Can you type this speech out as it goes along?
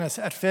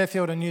At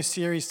Fairfield, a new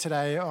series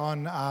today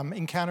on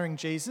encountering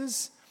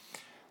Jesus.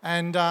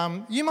 And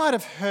you might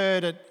have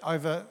heard it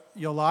over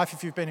your life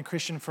if you've been a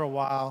Christian for a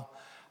while,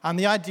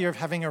 the idea of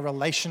having a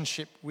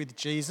relationship with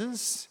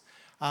Jesus.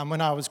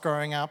 When I was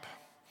growing up,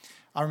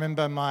 I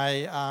remember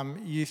my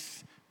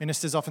youth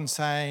ministers often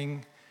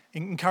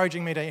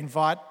encouraging me to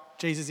invite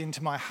Jesus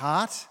into my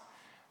heart,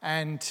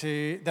 and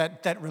to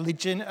that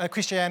religion,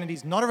 Christianity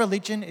is not a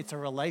religion, it's a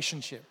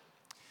relationship.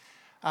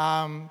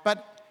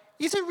 But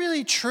is it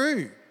really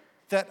true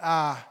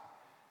that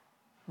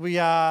we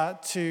are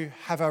to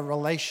have a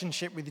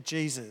relationship with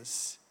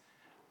Jesus?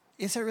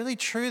 Is it really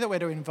true that we're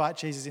to invite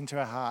Jesus into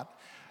our heart?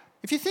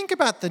 If you think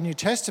about the New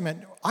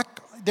Testament,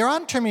 there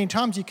aren't too many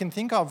times you can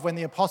think of when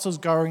the apostles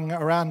going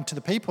around to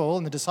the people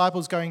and the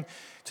disciples going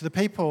to the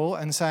people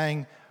and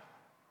saying,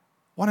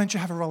 why don't you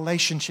have a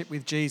relationship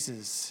with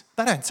Jesus?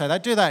 They don't say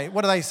that, do they?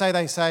 What do they say?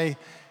 They say,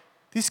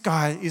 this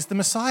guy is the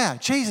Messiah.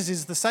 Jesus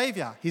is the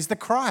Saviour. He's the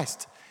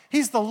Christ.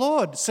 He's the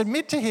Lord.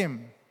 Submit to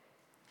him.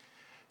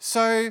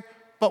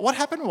 But what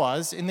happened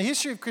was, in the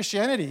history of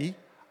Christianity,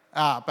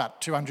 about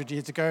 200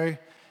 years ago,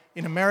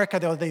 in America,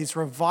 there were these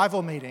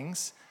revival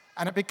meetings,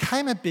 and it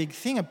became a big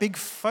thing, a big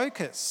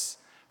focus,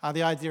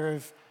 the idea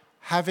of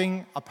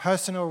having a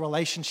personal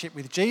relationship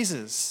with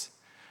Jesus.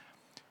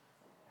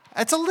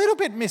 It's a little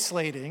bit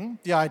misleading,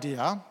 the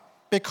idea,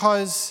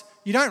 because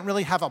you don't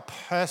really have a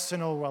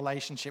personal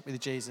relationship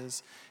with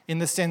Jesus in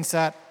the sense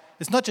that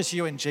it's not just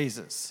you and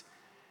Jesus.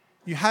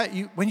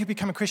 When you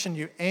become a Christian,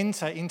 you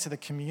enter into the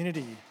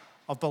community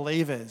of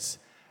believers.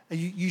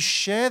 You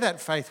share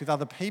that faith with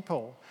other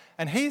people.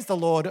 And he's the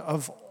Lord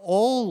of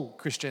all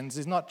Christians.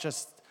 He's not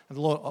just the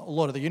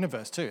Lord of the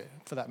universe too,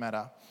 for that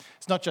matter.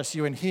 It's not just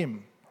you and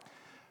him.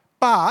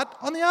 But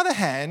on the other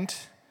hand,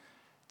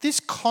 this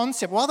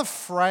concept, while the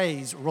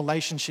phrase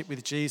relationship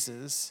with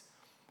Jesus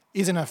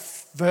isn't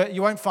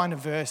you won't find a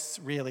verse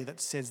really that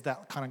says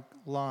that kind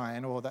of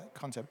line or that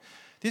concept.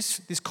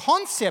 This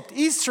concept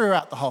is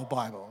throughout the whole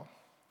Bible.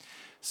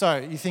 So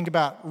you think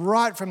about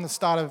right from the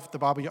start of the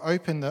Bible, you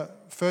open the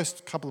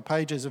first couple of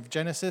pages of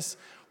Genesis.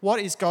 What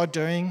is God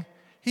doing?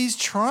 He's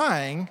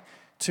trying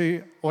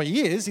to, or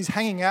he's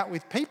hanging out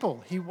with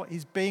people.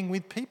 He's being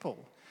with people.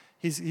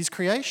 His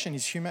creation,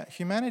 his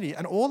humanity.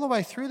 And all the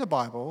way through the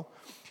Bible,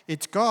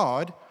 it's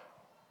God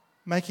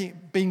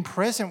being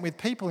present with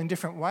people in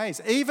different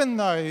ways. Even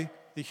though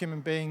the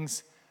human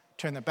beings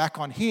turn their back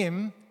on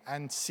him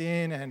and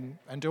sin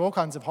and do all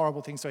kinds of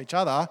horrible things to each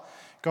other,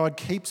 God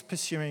keeps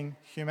pursuing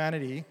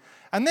humanity.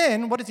 And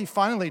then what does he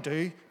finally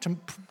do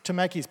to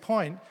make his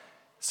point?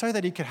 So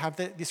that he could have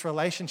this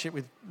relationship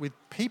with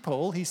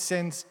people, he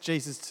sends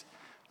Jesus,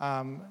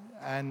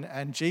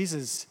 and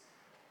Jesus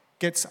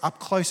gets up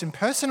close and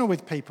personal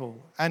with people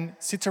and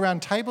sits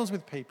around tables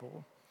with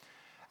people.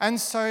 And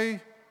so,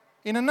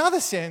 in another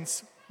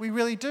sense, we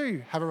really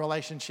do have a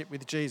relationship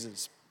with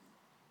Jesus.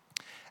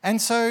 And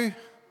so,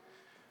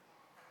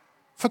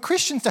 for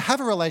Christians to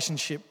have a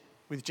relationship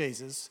with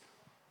Jesus,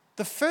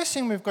 the first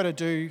thing we've got to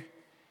do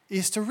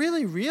is to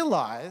really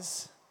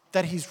realise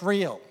that he's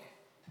real.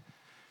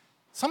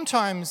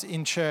 Sometimes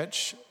in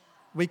church,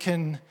 we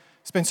can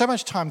spend so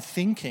much time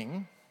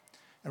thinking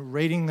and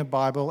reading the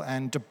Bible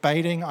and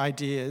debating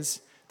ideas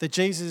that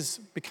Jesus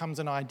becomes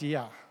an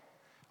idea,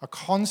 a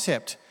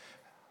concept,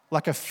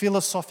 like a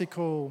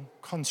philosophical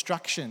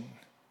construction.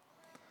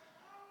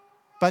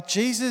 But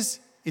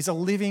Jesus is a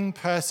living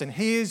person.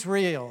 He is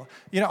real.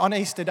 On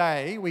Easter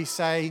Day, we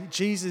say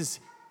Jesus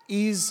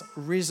is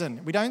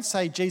risen. We don't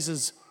say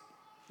Jesus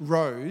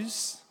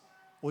rose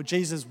or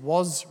Jesus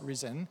was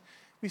risen.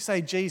 We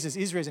say Jesus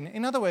is risen.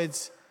 In other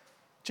words,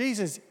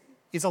 Jesus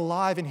is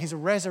alive in his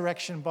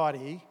resurrection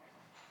body,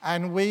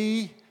 and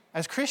we,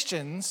 as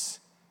Christians,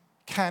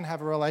 can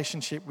have a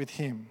relationship with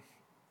him.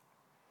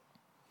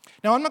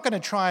 Now, I'm not going to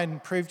try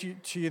and prove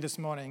to you this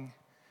morning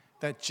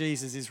that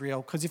Jesus is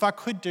real, because if I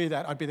could do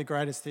that, I'd be the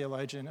greatest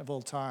theologian of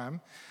all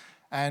time,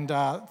 and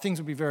things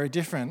would be very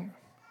different.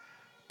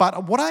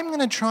 But what I'm going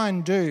to try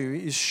and do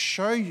is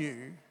show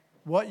you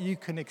what you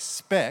can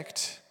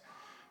expect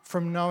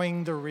from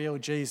knowing the real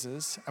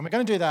Jesus. And we're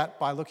going to do that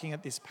by looking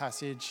at this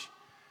passage,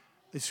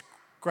 this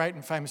great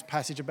and famous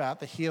passage about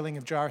the healing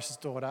of Jairus'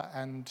 daughter,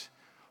 and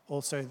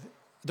also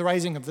the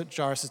raising of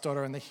Jairus'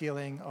 daughter and the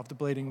healing of the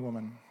bleeding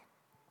woman.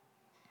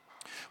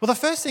 Well, the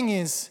first thing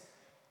is,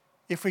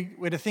 if we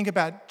were to think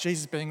about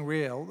Jesus being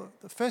real,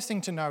 the first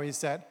thing to know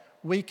is that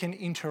we can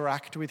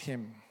interact with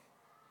him.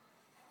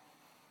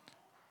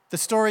 The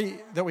story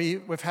that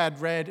we've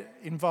had read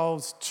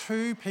involves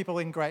two people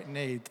in great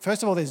need.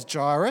 First of all, there's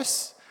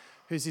Jairus,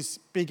 who's this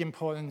big,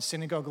 important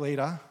synagogue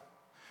leader,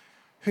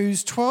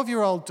 whose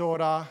 12-year-old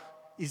daughter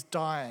is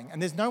dying.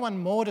 And there's no one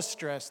more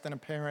distressed than a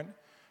parent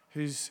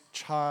whose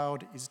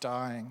child is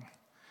dying.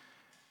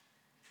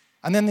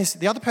 And then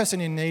the other person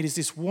in need is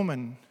this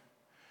woman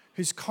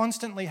who's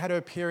constantly had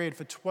her period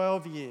for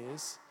 12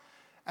 years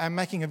and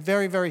making her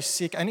very, very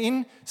sick. And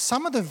in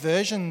some of the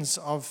versions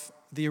of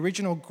the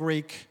original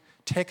Greek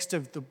text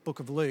of the book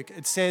of Luke,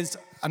 it says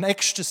an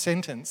extra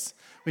sentence,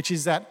 which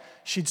is that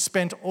she'd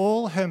spent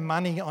all her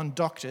money on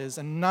doctors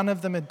and none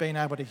of them had been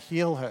able to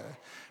heal her.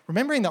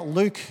 Remembering that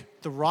Luke,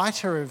 the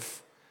writer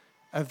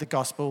of the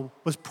gospel,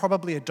 was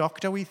probably a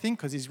doctor, we think,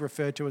 because he's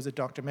referred to as a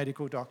doctor,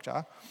 medical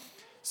doctor.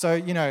 So,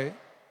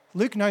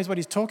 Luke knows what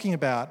he's talking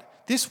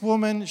about. This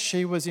woman,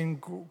 she was in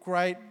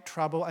great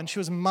trouble and she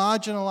was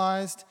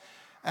marginalized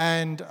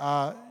and,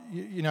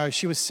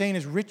 she was seen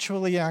as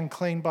ritually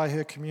unclean by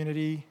her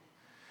community.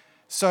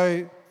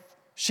 So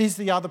she's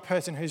the other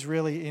person who's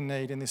really in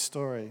need in this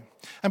story.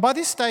 And by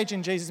this stage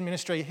in Jesus'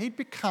 ministry, he'd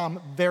become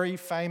very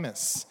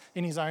famous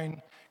in his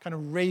own kind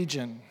of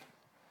region.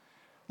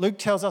 Luke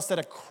tells us that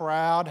a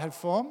crowd had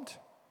formed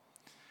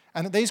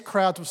and that these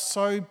crowds were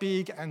so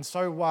big and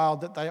so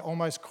wild that they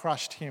almost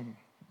crushed him.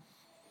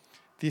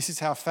 This is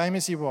how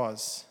famous he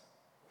was.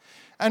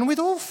 And with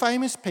all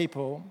famous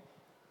people,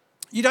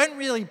 you don't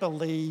really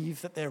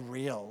believe that they're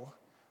real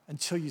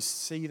until you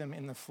see them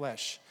in the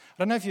flesh. I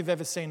don't know if you've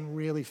ever seen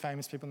really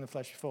famous people in the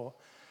flesh before.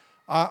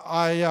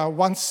 I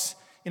once,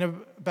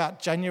 about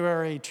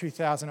January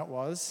 2000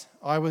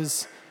 I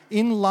was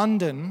in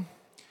London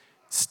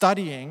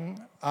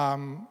studying,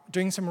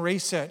 doing some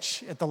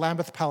research at the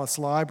Lambeth Palace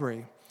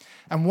Library.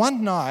 And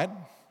one night,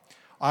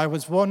 I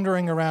was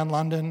wandering around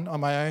London on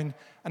my own,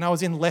 and I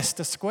was in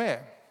Leicester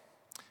Square.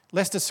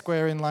 Leicester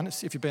Square in London,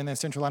 if you've been there,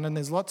 central London,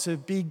 there's lots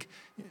of big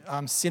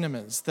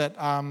cinemas that,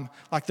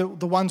 like the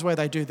ones where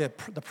they do the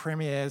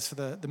premieres for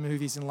the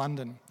movies in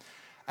London.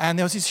 And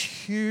there was this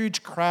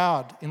huge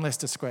crowd in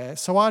Leicester Square.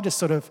 So I just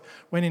sort of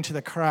went into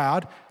the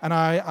crowd and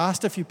I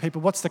asked a few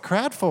people, what's the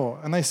crowd for?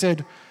 And they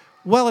said,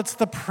 well, it's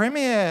the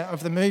premiere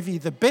of the movie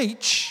The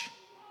Beach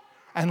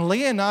and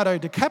Leonardo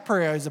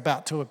DiCaprio is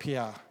about to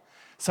appear.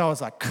 So I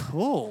was like,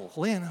 cool,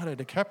 Leonardo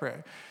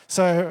DiCaprio.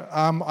 So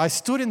I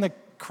stood in the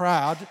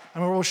crowd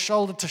and we were all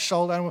shoulder to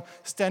shoulder and we were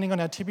standing on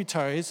our tippy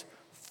toes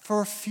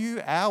for a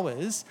few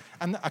hours,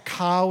 and a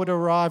car would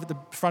arrive at the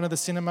front of the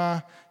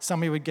cinema,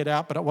 somebody would get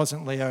out, but it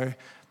wasn't Leo.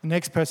 The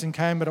next person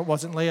came, but it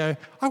wasn't Leo.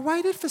 I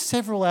waited for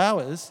several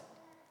hours.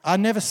 I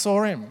never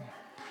saw him.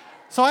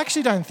 So I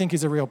actually don't think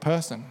he's a real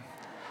person.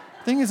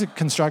 I think it's a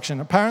construction.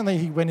 Apparently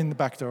he went in the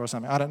back door or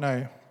something. I don't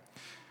know.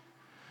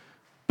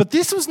 But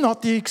this was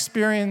not the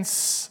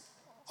experience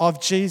of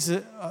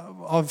Jesus,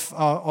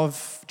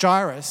 of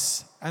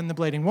Jairus and the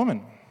bleeding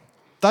woman.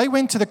 They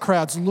went to the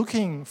crowds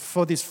looking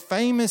for this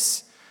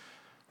famous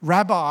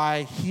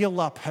rabbi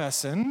healer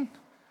person,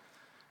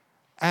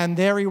 and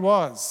there he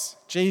was,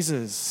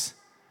 Jesus.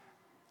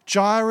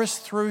 Jairus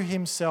threw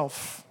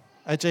himself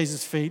at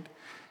Jesus' feet.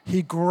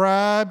 He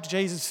grabbed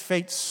Jesus'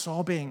 feet,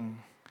 sobbing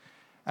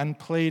and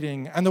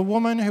pleading. And the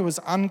woman, who was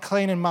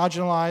unclean and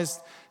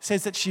marginalized,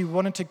 says that she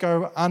wanted to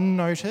go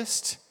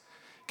unnoticed,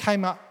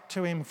 came up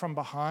to him from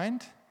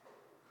behind,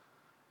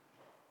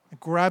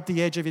 grabbed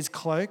the edge of his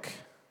cloak,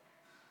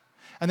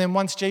 and then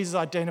once Jesus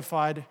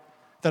identified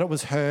that it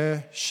was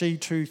her, she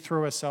too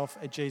threw herself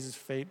at Jesus'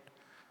 feet,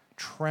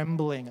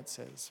 trembling, it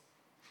says.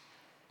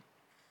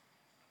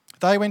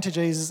 They went to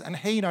Jesus and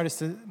he noticed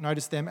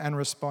them and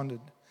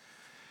responded.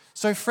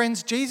 So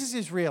friends, Jesus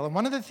is real. And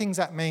one of the things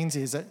that means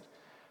is that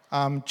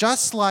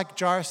just like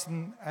Jairus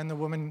and the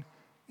woman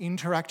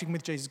interacting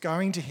with Jesus,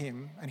 going to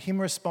him and him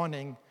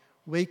responding,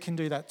 we can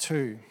do that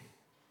too.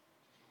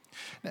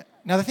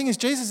 Now the thing is,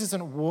 Jesus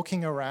isn't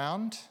walking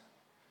around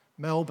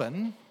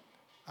Melbourne,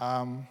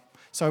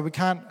 so we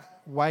can't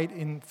wait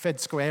in Fed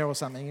Square or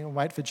something and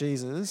wait for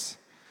Jesus.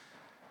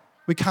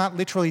 We can't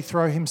literally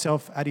throw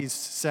himself at his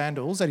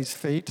sandals, at his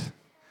feet,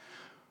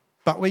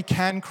 but we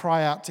can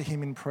cry out to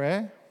him in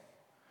prayer.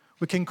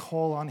 We can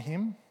call on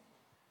him.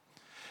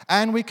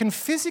 And we can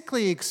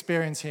physically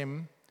experience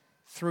him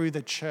through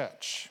the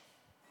church.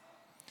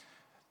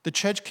 The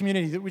church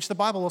community, which the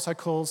Bible also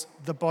calls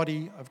the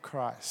body of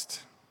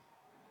Christ.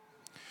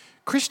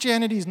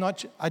 Christianity is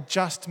not a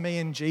just me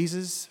and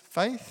Jesus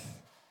faith.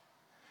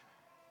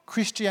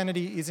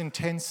 Christianity is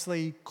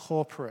intensely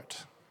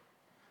corporate.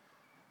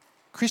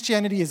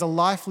 Christianity is a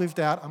life lived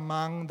out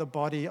among the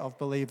body of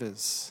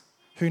believers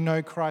who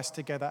know Christ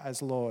together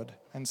as Lord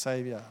and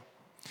Saviour.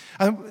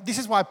 And this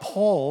is why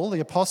Paul,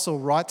 the apostle,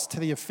 writes to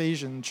the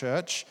Ephesian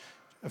church,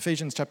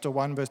 Ephesians chapter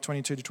 1, verse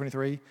 22 to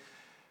 23,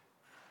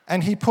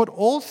 and he put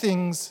all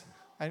things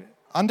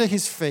under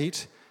his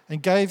feet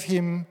and gave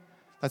him,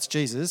 that's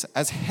Jesus,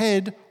 as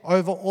head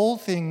over all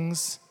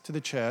things to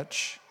the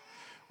church,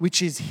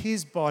 which is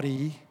his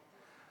body,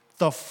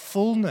 the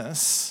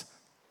fullness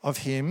of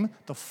him,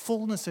 the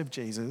fullness of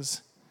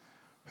Jesus,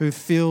 who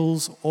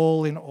fills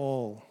all in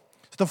all.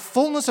 The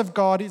fullness of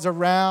God is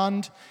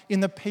around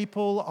in the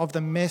people of the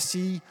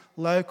messy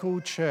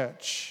local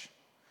church.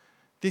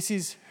 This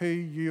is who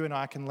you and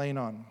I can lean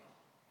on.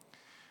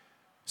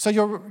 So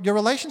your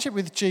relationship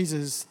with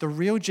Jesus, the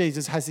real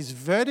Jesus, has this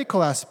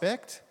vertical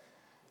aspect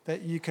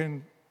that you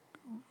can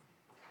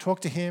talk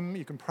to him,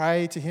 you can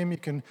pray to him, you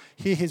can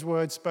hear his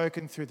words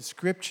spoken through the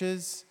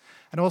scriptures,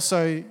 and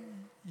also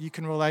you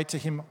can relate to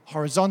him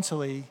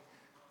horizontally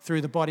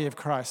through the body of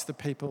Christ, the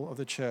people of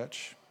the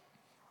church.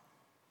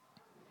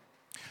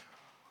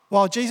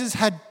 While Jesus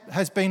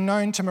has been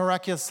known to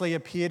miraculously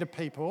appear to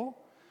people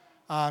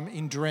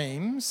in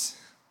dreams,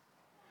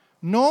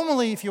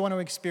 normally if you want to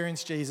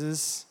experience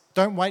Jesus,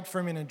 don't wait for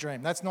him in a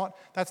dream. That's not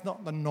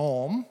the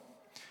norm.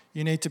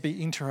 You need to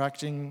be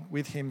interacting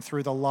with him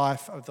through the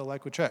life of the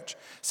local church.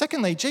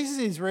 Secondly, Jesus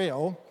is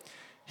real.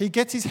 He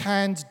gets his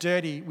hands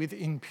dirty with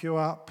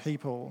impure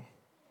people.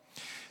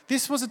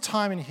 This was a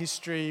time in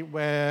history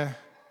where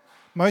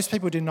most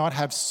people did not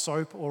have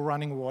soap or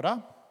running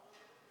water.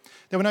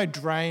 There were no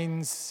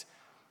drains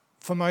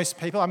for most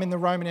people. I mean, the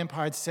Roman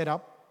Empire had set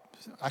up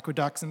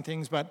aqueducts and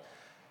things, but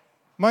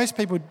most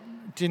people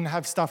didn't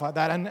have stuff like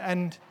that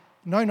and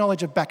no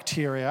knowledge of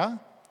bacteria.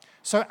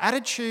 So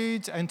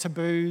attitudes and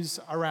taboos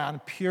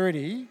around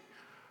purity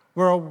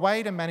were a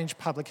way to manage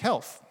public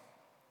health.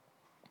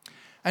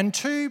 And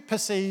two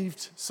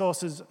perceived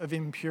sources of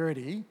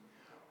impurity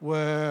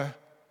were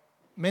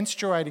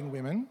menstruating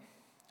women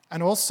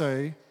and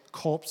also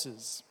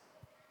corpses.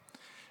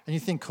 And you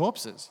think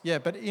corpses? Yeah,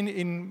 but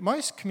in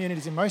most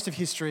communities, in most of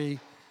history,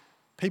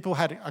 people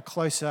had a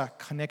closer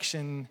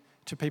connection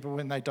to people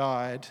when they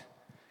died.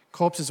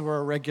 Corpses were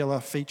a regular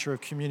feature of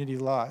community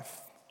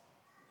life.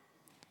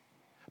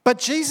 But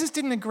Jesus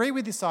didn't agree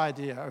with this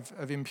idea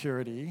of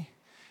impurity.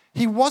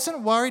 He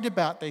wasn't worried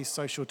about these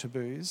social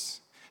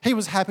taboos. He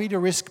was happy to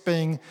risk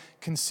being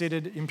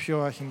considered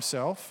impure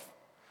himself.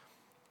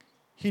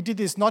 He did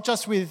this not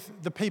just with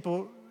the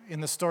people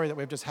in the story that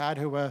we've just had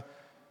who were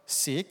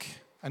sick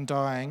and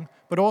dying,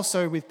 but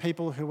also with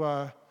people who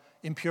were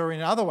impure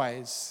in other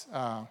ways,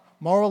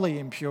 morally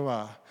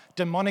impure,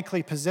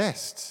 demonically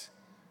possessed,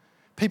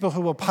 people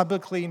who were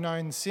publicly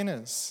known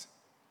sinners.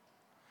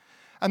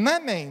 And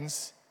that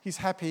means he's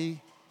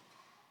happy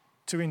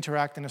to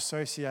interact and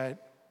associate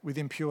with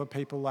impure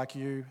people like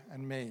you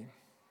and me.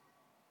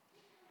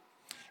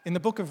 In the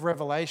book of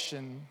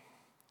Revelation,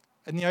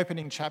 in the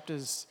opening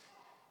chapters,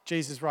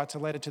 Jesus writes a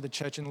letter to the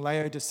church in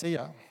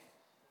Laodicea.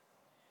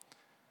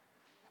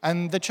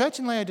 And the church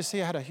in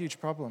Laodicea had a huge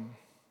problem.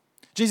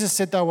 Jesus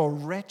said they were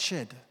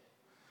wretched,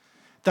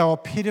 they were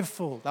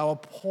pitiful, they were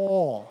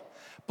poor,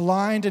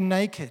 blind and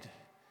naked.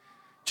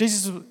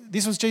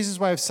 This was Jesus'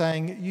 way of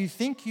saying, you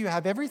think you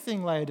have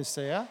everything,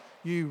 Laodicea,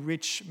 you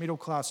rich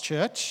middle-class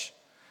church.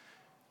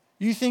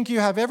 You think you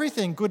have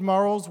everything, good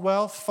morals,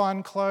 wealth,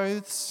 fine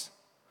clothes,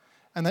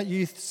 and that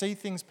you see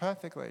things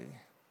perfectly.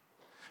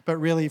 But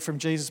really, from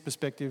Jesus'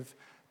 perspective,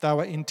 they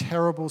were in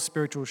terrible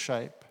spiritual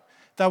shape.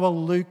 They were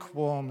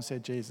lukewarm,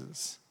 said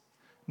Jesus.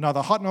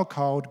 Neither hot nor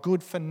cold,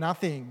 good for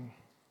nothing.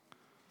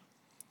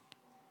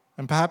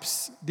 And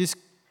perhaps this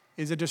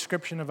is a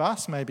description of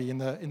us, maybe, in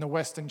the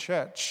Western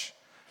church.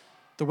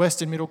 The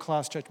Western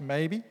middle-class church,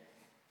 maybe.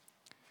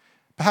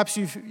 Perhaps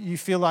you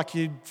feel like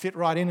you'd fit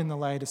right in the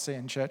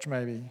Laodicean church,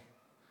 maybe.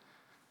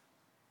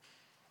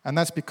 And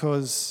that's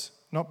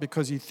not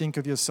because you think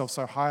of yourself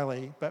so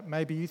highly, but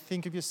maybe you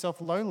think of yourself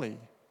lowly,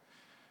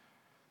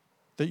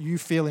 that you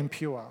feel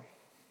impure.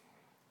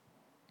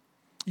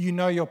 You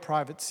know your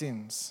private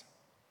sins.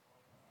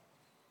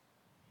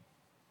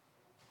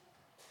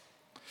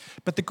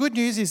 But the good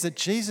news is that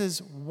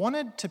Jesus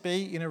wanted to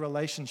be in a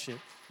relationship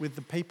with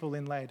the people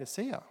in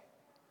Laodicea.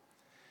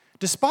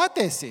 Despite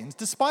their sins,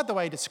 despite the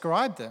way he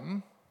described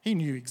them, he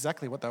knew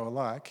exactly what they were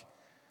like.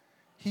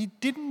 He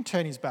didn't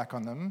turn his back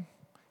on them.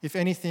 If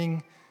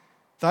anything,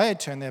 they had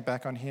turned their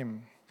back on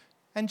him.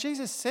 And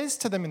Jesus says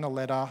to them in the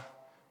letter,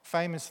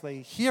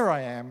 famously, "Here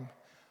I am,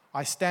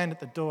 I stand at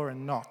the door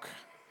and knock.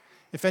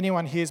 If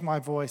anyone hears my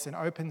voice and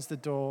opens the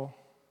door,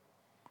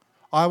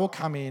 I will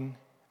come in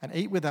and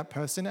eat with that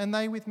person and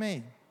they with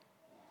me."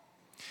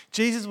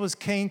 Jesus was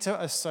keen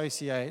to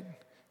associate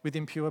with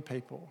impure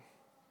people.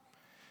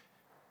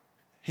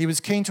 He was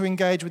keen to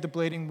engage with the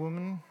bleeding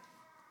woman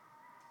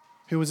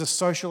who was a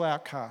social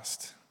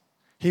outcast.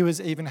 He was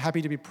even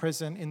happy to be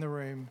present in the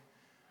room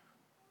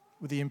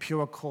with the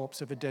impure corpse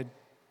of a dead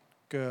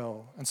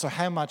girl. And so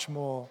how much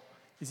more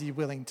is he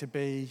willing to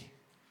be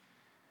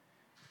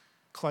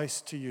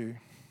close to you?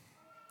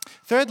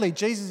 Thirdly,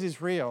 Jesus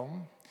is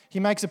real. He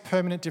makes a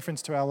permanent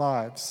difference to our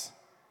lives.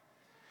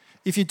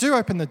 If you do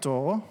open the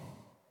door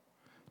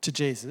to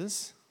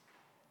Jesus,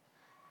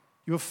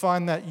 you will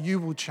find that you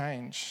will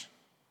change.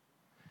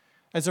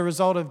 As a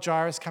result of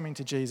Jairus coming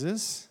to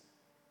Jesus,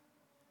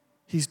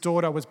 his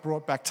daughter was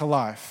brought back to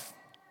life.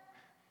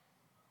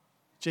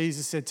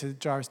 Jesus said to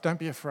Jairus, "Don't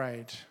be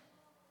afraid."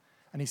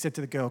 And he said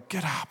to the girl,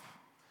 "Get up."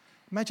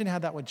 Imagine how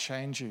that would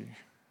change you.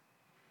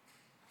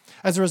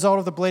 As a result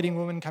of the bleeding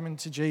woman coming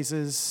to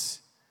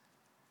Jesus,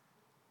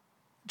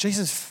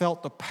 Jesus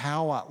felt the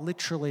power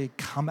literally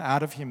come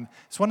out of him.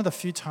 It's one of the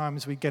few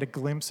times we get a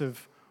glimpse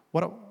of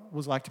what it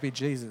was like to be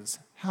Jesus.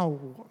 How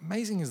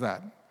amazing is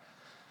that?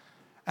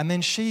 And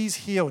then she's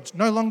healed,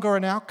 no longer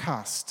an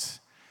outcast,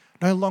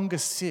 no longer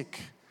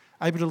sick,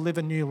 able to live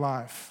a new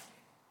life.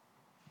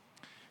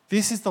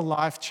 This is the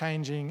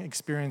life-changing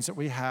experience that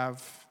we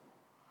have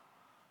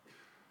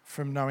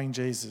from knowing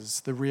Jesus,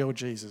 the real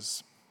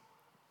Jesus.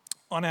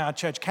 On our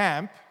church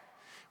camp,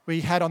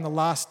 we had on the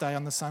last day,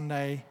 on the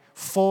Sunday,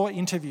 4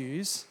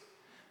 interviews,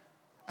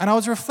 And I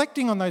was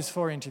reflecting on those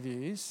 4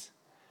 interviews,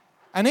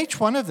 and each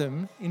one of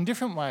them, in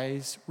different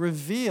ways,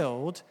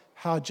 revealed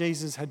how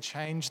Jesus had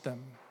changed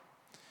them.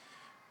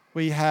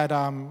 I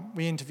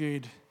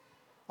interviewed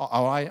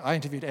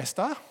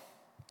Esther,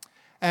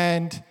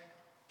 and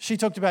she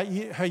talked about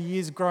her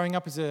years growing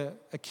up as a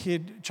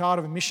child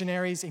of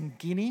missionaries in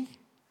Guinea,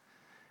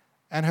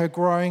 and her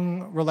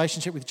growing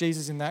relationship with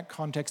Jesus in that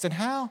context, and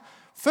how,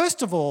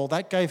 first of all,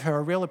 that gave her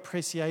a real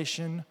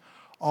appreciation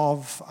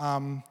of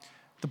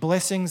the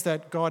blessings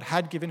that God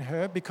had given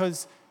her,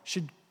 because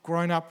she'd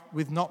grown up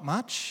with not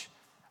much,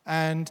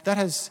 and that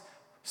has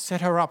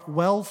set her up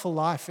well for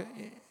life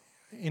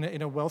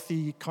in a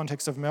wealthy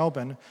context of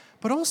Melbourne.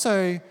 But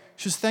also,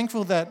 she was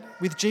thankful that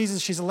with Jesus,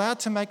 she's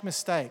allowed to make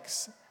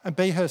mistakes and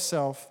be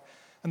herself,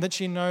 and that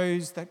she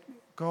knows that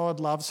God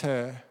loves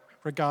her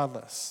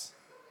regardless.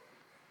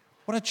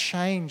 What a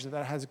change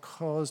that has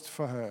caused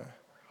for her.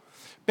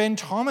 Ben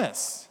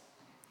Thomas,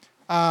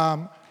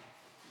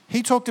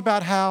 he talked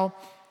about how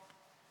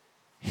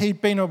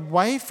he'd been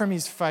away from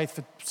his faith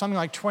for something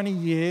like 20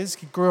 years.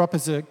 He grew up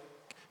as a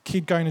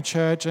kid going to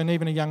church and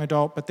even a young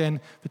adult, but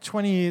then for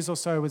 20 years or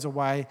so was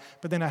away.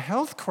 But then a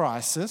health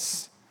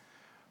crisis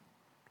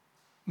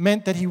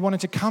meant that he wanted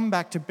to come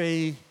back to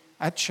be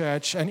at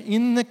church and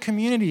in the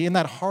community, in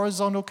that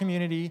horizontal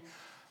community,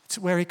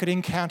 where he could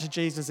encounter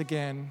Jesus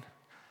again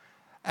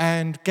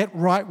and get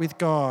right with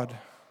God.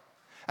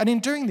 And in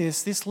doing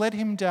this led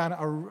him down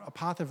a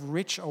path of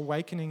rich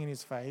awakening in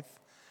his faith,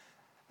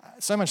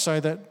 so much so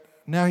that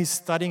now he's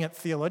studying at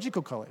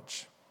theological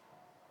college.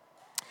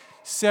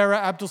 Sarah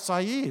Abdul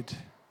Sayed,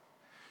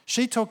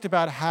 she talked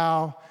about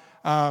how,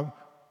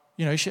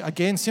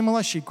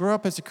 she grew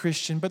up as a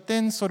Christian, but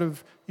then sort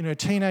of,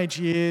 teenage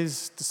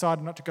years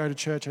decided not to go to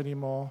church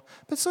anymore,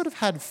 but sort of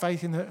had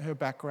faith in her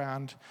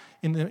background,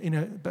 in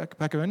her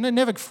background, and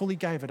never fully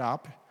gave it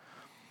up.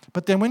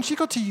 But then when she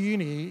got to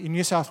uni in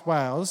New South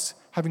Wales,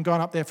 having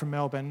gone up there from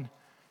Melbourne,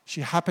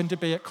 she happened to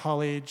be at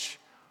college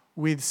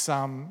with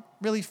some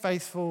really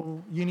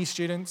faithful uni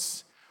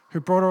students who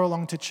brought her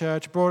along to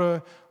church, brought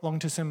her along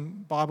to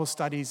some Bible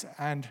studies,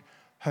 and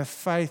her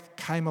faith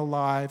came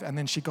alive, and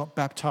then she got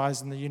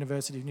baptised in the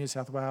University of New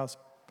South Wales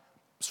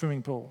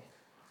swimming pool.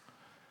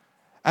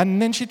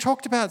 And then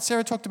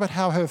Sarah talked about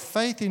how her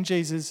faith in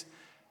Jesus,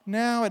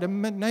 now it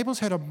enables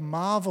her to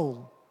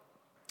marvel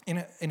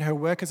in her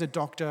work as a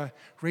doctor,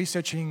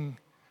 researching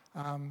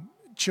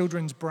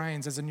children's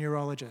brains as a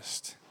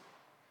neurologist,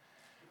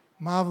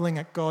 marveling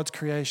at God's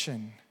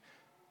creation.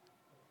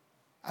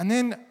 And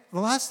then the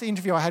last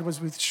interview I had was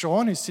with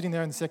Sean, who's sitting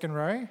there in the second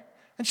row.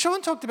 And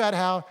Sean talked about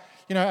how,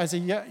 as a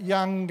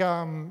young,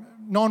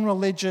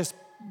 non-religious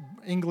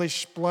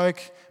English bloke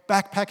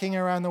backpacking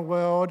around the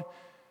world,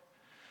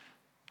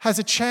 has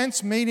a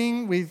chance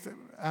meeting with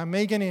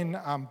Megan in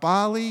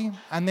Bali,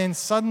 and then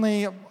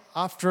suddenly,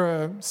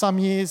 after some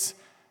years,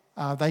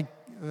 they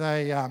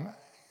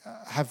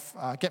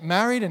get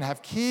married and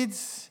have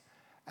kids.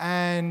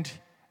 And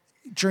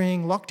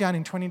during lockdown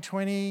in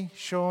 2020,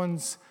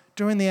 Sean's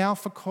doing the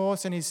Alpha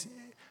course and he's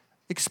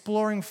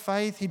exploring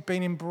faith. He'd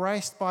been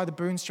embraced by the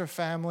Boonstra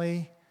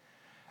family,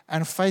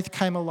 and faith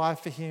came alive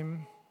for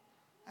him.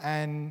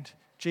 And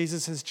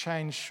Jesus has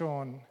changed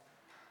Sean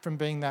from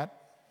being that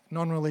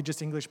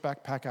non-religious English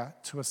backpacker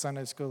to a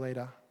Sunday school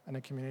leader and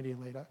a community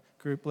leader,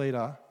 group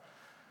leader.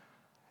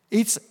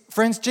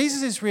 Friends,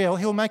 Jesus is real.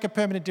 He'll make a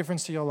permanent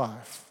difference to your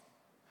life.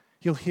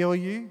 He'll heal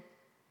you.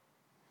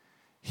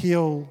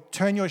 He'll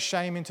turn your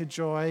shame into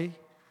joy.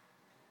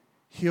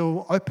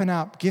 He'll open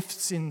up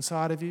gifts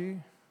inside of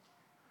you,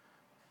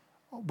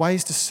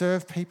 ways to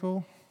serve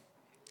people.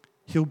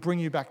 He'll bring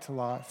you back to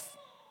life.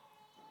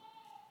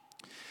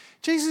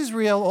 Jesus is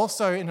real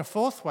also in a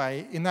fourth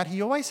way, in that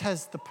he always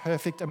has the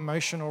perfect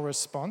emotional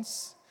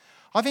response.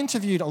 I've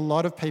interviewed a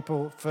lot of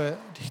people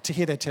to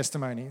hear their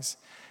testimonies,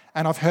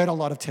 and I've heard a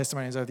lot of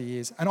testimonies over the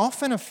years. And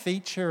often a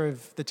feature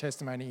of the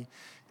testimony,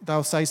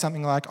 they'll say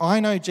something like, I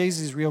know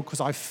Jesus is real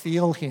because I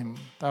feel him.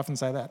 They often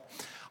say that.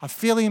 I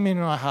feel him in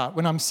my heart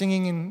when I'm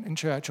singing in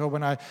church, or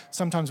when I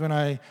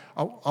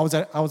was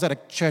at a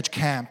church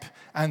camp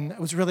and it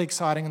was really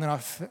exciting, and then I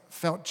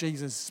felt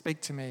Jesus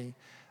speak to me.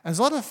 And there's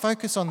a lot of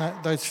focus on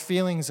those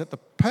feelings that the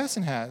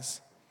person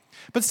has.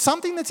 But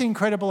something that's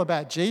incredible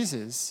about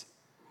Jesus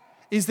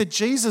is that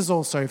Jesus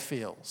also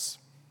feels.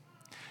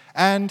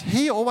 And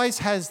he always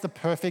has the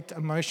perfect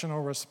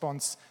emotional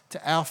response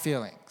to our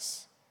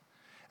feelings.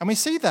 And we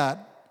see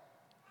that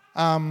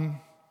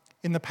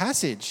in the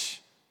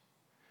passage.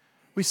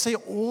 We see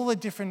all the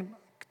different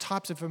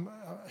types of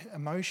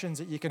emotions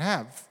that you can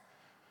have.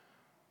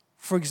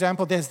 For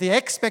example, there's the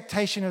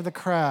expectation of the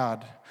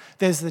crowd.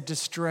 There's the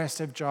distress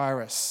of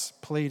Jairus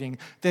pleading.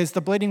 There's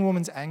the bleeding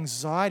woman's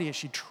anxiety as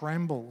she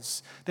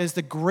trembles. There's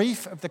the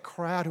grief of the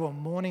crowd who are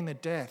mourning the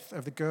death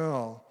of the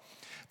girl.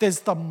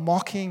 There's the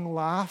mocking,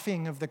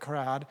 laughing of the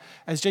crowd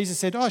as Jesus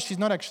said, oh, she's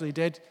not actually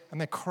dead, and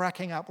they're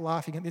cracking up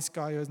laughing at this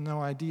guy who has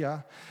no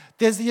idea.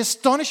 There's the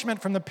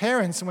astonishment from the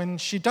parents when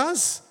she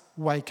does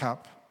wake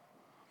up.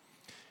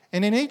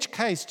 And in each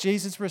case,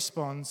 Jesus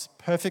responds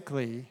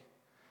perfectly,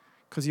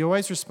 because he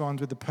always responds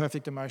with the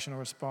perfect emotional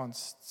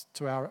response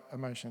to our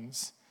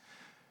emotions.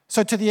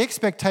 So to the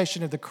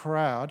expectation of the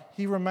crowd,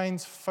 he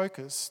remains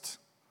focused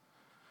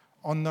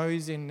on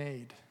those in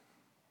need.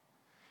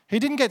 He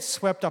didn't get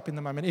swept up in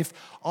the moment. If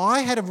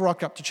I had have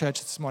rocked up to church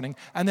this morning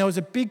and there was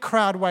a big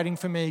crowd waiting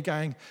for me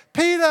going,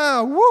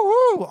 Peter,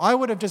 woo-woo, I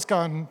would have just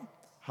gone,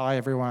 hi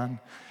everyone.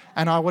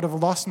 And I would have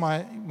lost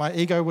my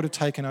ego would have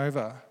taken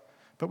over.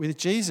 But with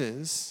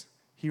Jesus,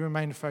 he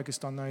remained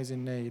focused on those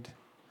in need.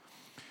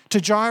 To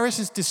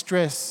Jairus'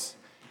 distress,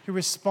 he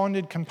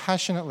responded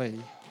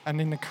compassionately and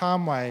in a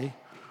calm way,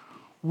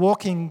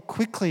 walking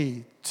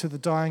quickly to the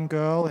dying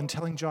girl and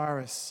telling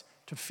Jairus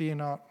to fear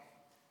not.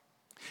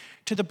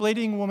 To the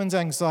bleeding woman's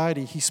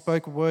anxiety, he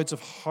spoke words of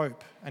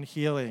hope and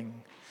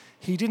healing.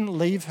 He didn't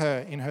leave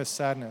her in her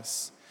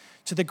sadness.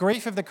 To the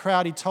grief of the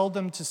crowd, he told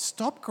them to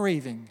stop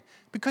grieving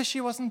because she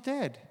wasn't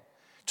dead.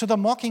 To the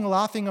mocking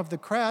laughing of the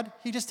crowd,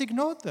 he just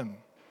ignored them.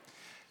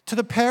 To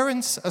the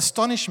parents'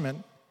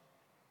 astonishment,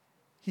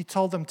 he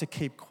told them to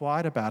keep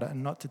quiet about it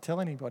and not to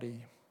tell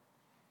anybody.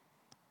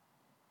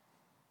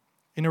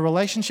 In a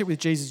relationship with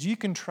Jesus, you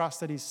can trust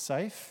that he's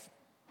safe.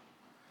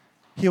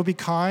 He'll be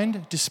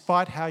kind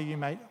despite how you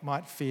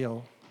might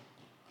feel.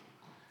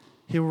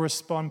 He will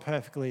respond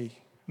perfectly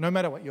no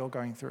matter what you're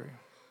going through.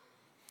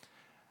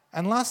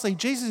 And lastly,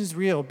 Jesus is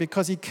real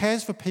because he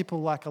cares for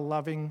people like a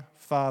loving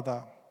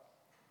father.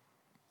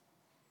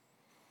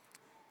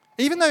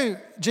 Even though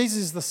Jesus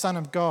is the Son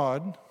of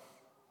God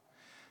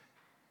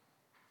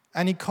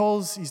and he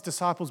calls his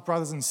disciples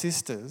brothers and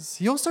sisters,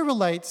 he also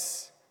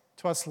relates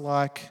to us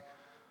like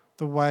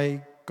the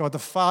way God the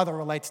Father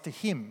relates to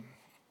him.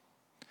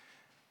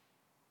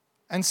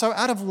 And so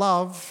out of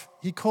love,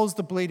 he calls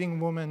the bleeding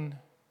woman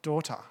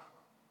daughter.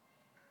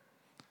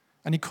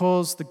 And he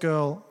calls the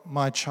girl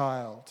my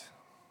child.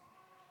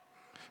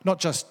 Not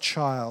just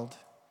child,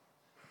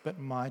 but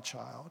my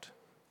child.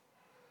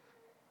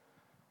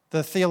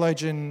 The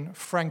theologian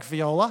Frank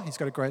Viola, he's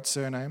got a great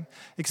surname,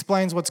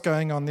 explains what's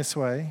going on this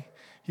way.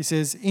 He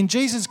says, in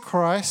Jesus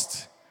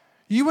Christ,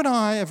 you and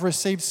I have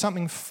received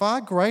something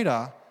far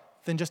greater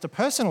than just a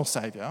personal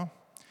saviour.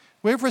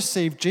 We've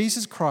received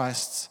Jesus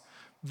Christ's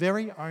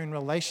very own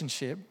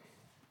relationship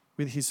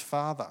with his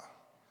Father.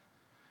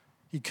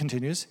 He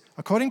continues,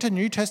 according to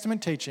New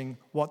Testament teaching,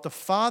 what the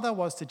Father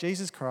was to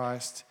Jesus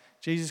Christ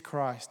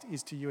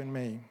is to you and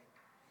me.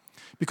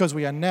 Because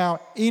we are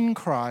now in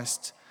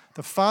Christ,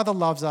 the Father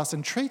loves us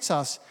and treats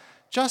us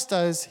just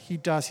as he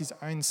does his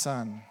own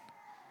Son.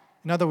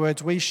 In other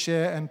words, we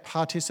share and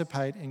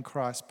participate in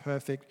Christ's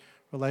perfect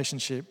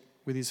relationship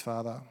with his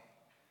Father.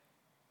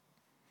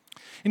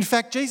 In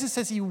fact, Jesus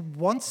says he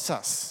wants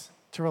us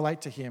to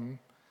relate to him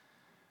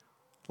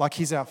like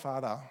he's our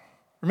Father.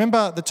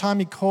 Remember the time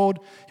he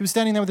was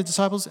standing there with the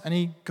disciples and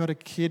he got a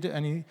kid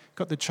and he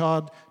got the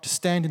child to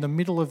stand in the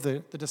middle of the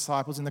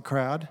disciples, in the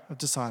crowd of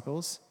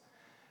disciples.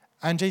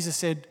 And Jesus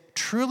said,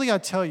 truly I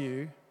tell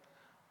you,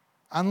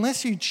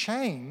 unless you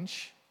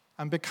change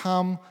and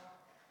become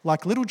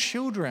like little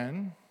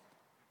children,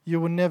 you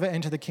will never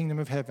enter the kingdom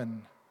of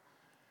heaven.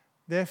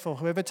 Therefore,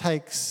 whoever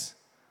takes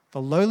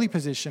the lowly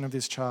position of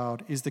this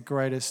child is the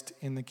greatest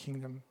in the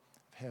kingdom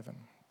of heaven.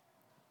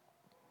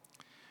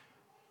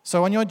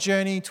 So on your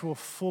journey to a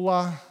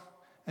fuller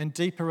and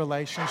deeper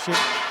relationship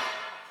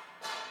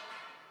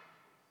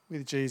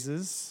with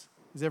Jesus,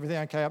 is everything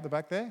okay up the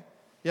back there?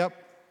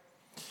 Yep.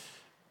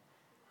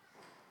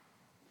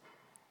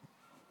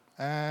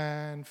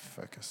 And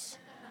focus.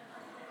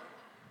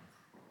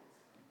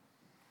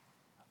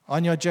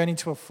 On your journey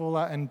to a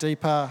fuller and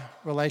deeper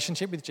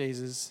relationship with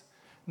Jesus,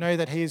 know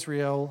that he is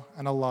real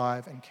and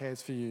alive and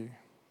cares for you.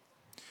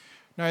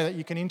 Know that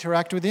you can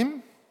interact with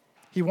him.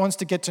 He wants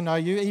to get to know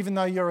you. Even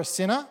though you're a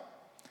sinner,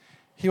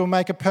 he will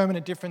make a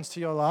permanent difference to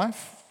your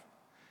life.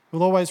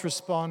 He'll always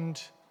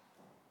respond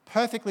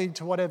perfectly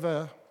to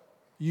whatever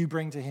you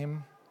bring to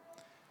him.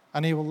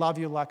 And he will love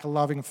you like a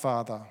loving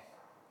father.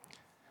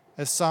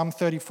 As Psalm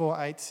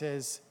 34:8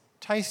 says,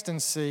 taste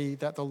and see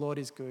that the Lord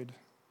is good.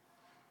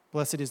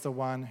 Blessed is the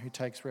one who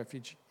takes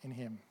refuge in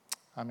him.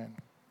 Amen.